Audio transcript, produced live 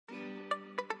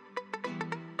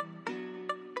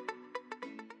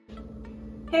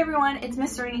Hey everyone, it's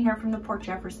Miss Sarina here from the Port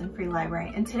Jefferson Free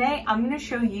Library, and today I'm going to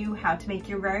show you how to make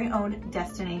your very own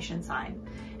destination sign.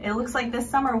 It looks like this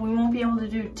summer we won't be able to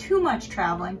do too much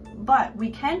traveling, but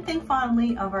we can think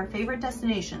fondly of our favorite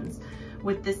destinations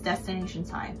with this destination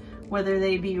sign, whether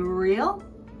they be real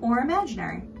or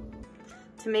imaginary.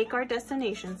 To make our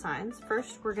destination signs,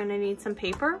 first we're going to need some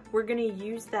paper. We're going to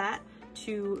use that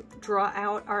to draw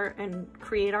out and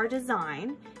create our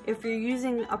design. If you're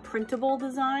using a printable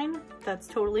design, that's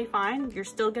totally fine. You're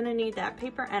still gonna need that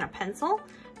paper and a pencil,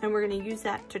 and we're gonna use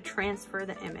that to transfer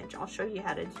the image. I'll show you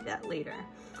how to do that later.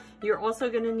 You're also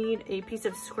gonna need a piece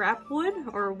of scrap wood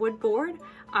or wood board.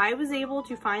 I was able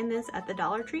to find this at the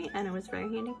Dollar Tree, and it was very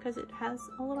handy because it has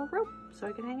a little rope so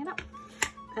I can hang it up.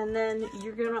 And then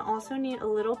you're gonna also need a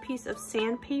little piece of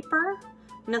sandpaper.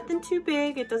 Nothing too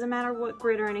big, it doesn't matter what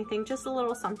grit or anything, just a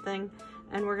little something,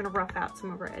 and we're gonna rough out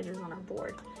some of our edges on our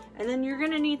board. And then you're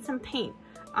gonna need some paint.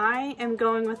 I am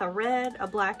going with a red, a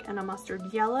black, and a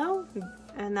mustard yellow,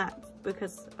 and that's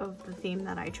because of the theme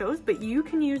that I chose, but you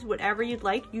can use whatever you'd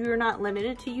like. You're not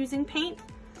limited to using paint.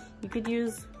 You could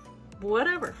use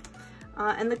whatever.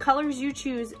 And the colors you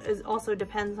choose also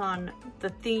depends on the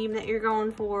theme that you're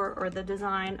going for or the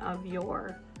design of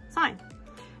your sign.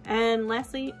 And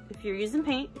lastly, if you're using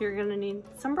paint, you're gonna need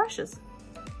some brushes.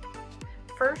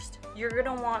 First, you're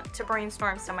gonna want to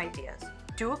brainstorm some ideas.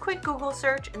 Do a quick Google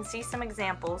search and see some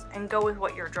examples and go with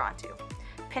what you're drawn to.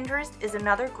 Pinterest is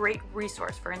another great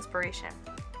resource for inspiration.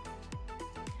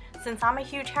 Since I'm a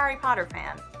huge Harry Potter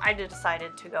fan, I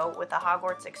decided to go with the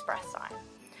Hogwarts Express sign.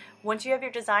 Once you have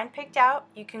your design picked out,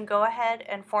 you can go ahead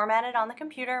and format it on the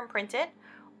computer and print it.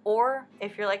 Or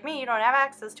if you're like me, you don't have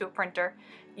access to a printer,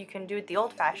 you can do it the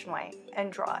old-fashioned way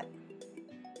and draw it.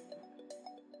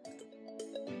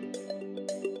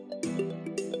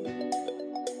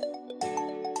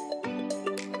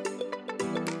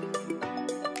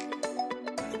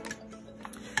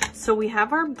 So we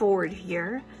have our board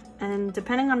here, and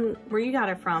depending on where you got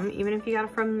it from, even if you got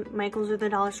it from Michael's or the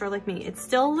dollar store like me, it's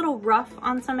still a little rough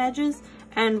on some edges,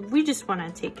 and we just want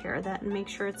to take care of that and make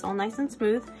sure it's all nice and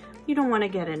smooth. You don't want to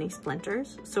get any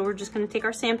splinters, so we're just going to take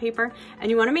our sandpaper,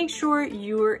 and you want to make sure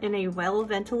you're in a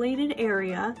well-ventilated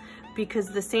area because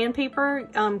the sandpaper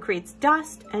creates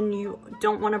dust and you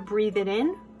don't want to breathe it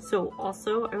in. So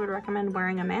also I would recommend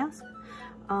wearing a mask.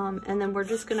 And then we're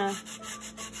just gonna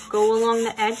go along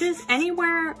the edges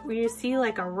anywhere where you see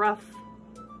like a rough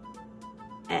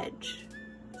edge,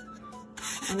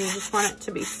 and you just want it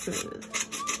to be smooth.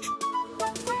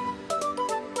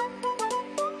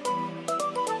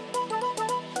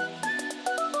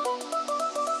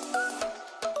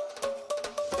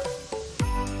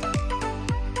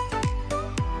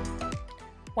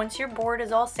 Once your board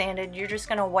is all sanded, you're just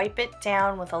gonna wipe it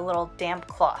down with a little damp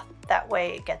cloth. That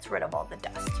way it gets rid of all the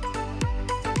dust.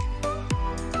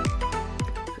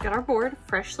 We got our board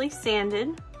freshly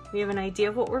sanded. We have an idea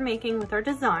of what we're making with our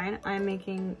design. I'm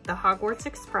making the Hogwarts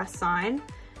Express sign.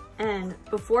 And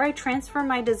before I transfer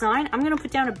my design, I'm gonna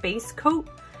put down a base coat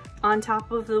on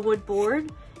top of the wood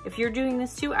board. If you're doing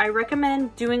this too, I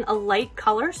recommend doing a light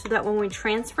color so that when we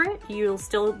transfer it, you'll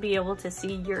still be able to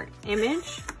see your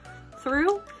image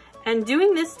through. And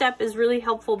doing this step is really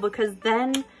helpful because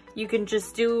then you can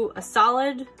just do a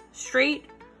solid straight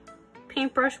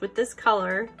paintbrush with this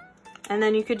color, and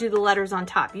then you could do the letters on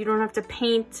top. You don't have to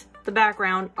paint the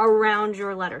background around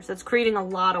your letters. That's creating a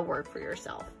lot of work for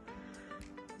yourself.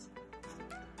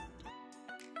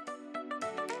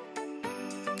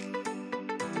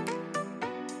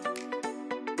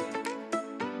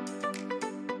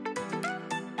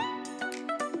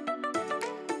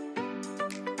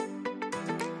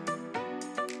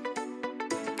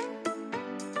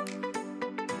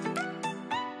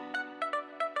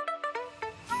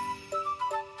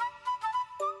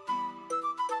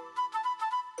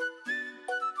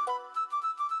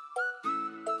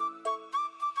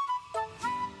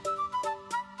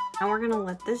 Now we're gonna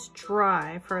let this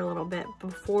dry for a little bit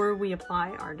before we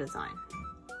apply our design.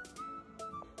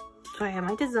 So I have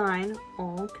my design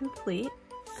all complete,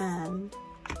 and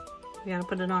we gotta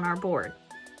put it on our board.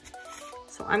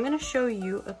 So I'm gonna show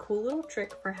you a cool little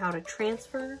trick for how to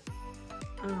transfer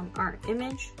our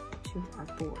image to our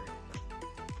board.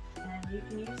 And you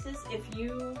can use this if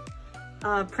you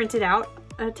printed out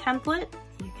a template.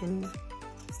 You can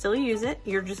still use it.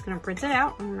 You're just going to print it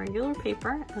out on regular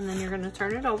paper, and then you're going to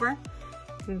turn it over.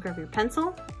 You can grab your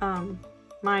pencil.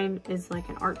 Mine is like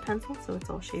an art pencil, so it's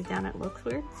all shaved down. It looks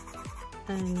weird.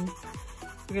 And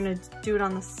you're going to do it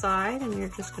on the side, and you're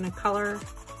just going to color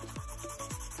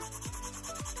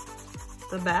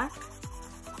the back.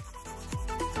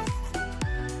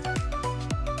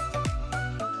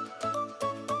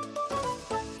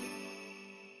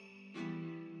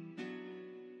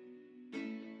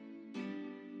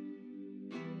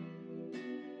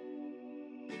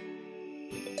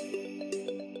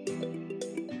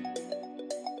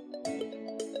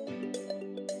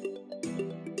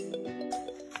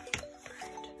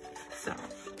 So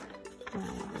now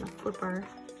we're going to flip our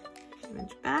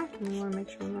image back, and we want to make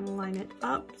sure we want to line it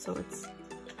up so it's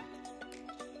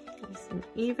nice and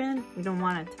even. We don't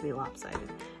want it to be lopsided.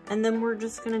 And then we're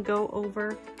just going to go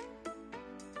over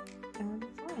our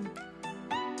design.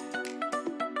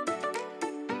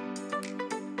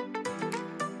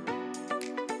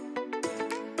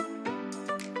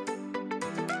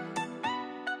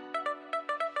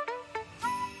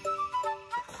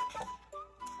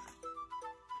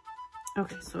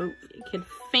 Okay, so you can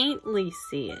faintly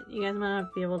see it. You guys might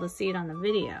not be able to see it on the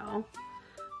video,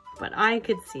 but I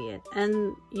could see it.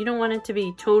 And you don't want it to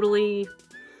be totally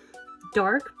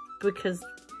dark because,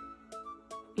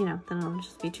 you know, then it'll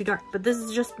just be too dark. But this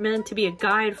is just meant to be a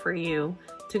guide for you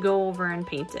to go over and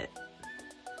paint it.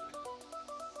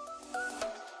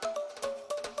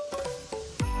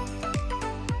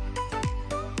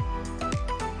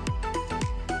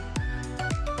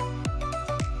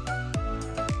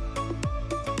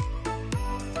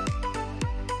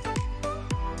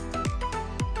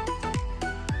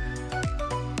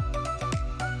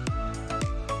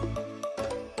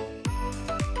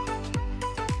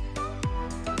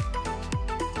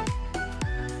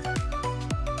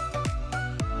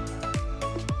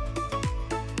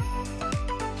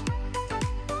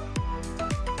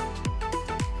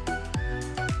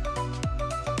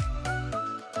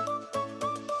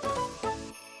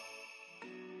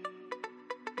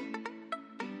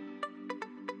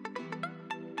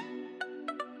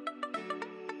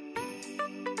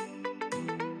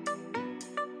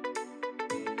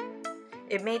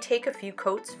 It may take a few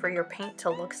coats for your paint to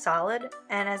look solid,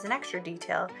 and as an extra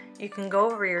detail, you can go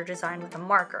over your design with a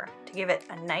marker to give it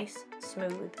a nice,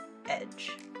 smooth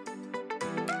edge.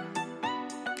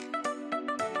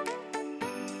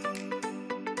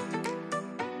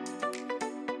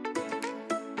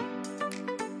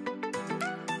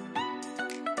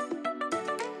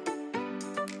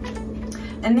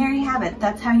 And there you have it.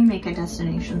 That's how you make a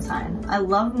destination sign. I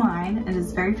love mine. It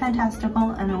is very fantastical,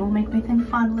 and it will make me think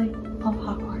fondly of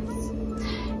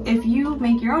Hogwarts. If you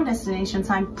make your own destination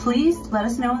sign, please let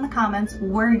us know in the comments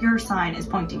where your sign is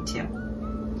pointing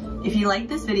to. If you like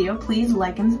this video, please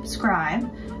like and subscribe,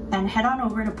 and head on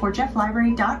over to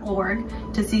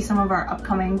portjefflibrary.org to see some of our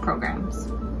upcoming programs.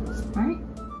 All right.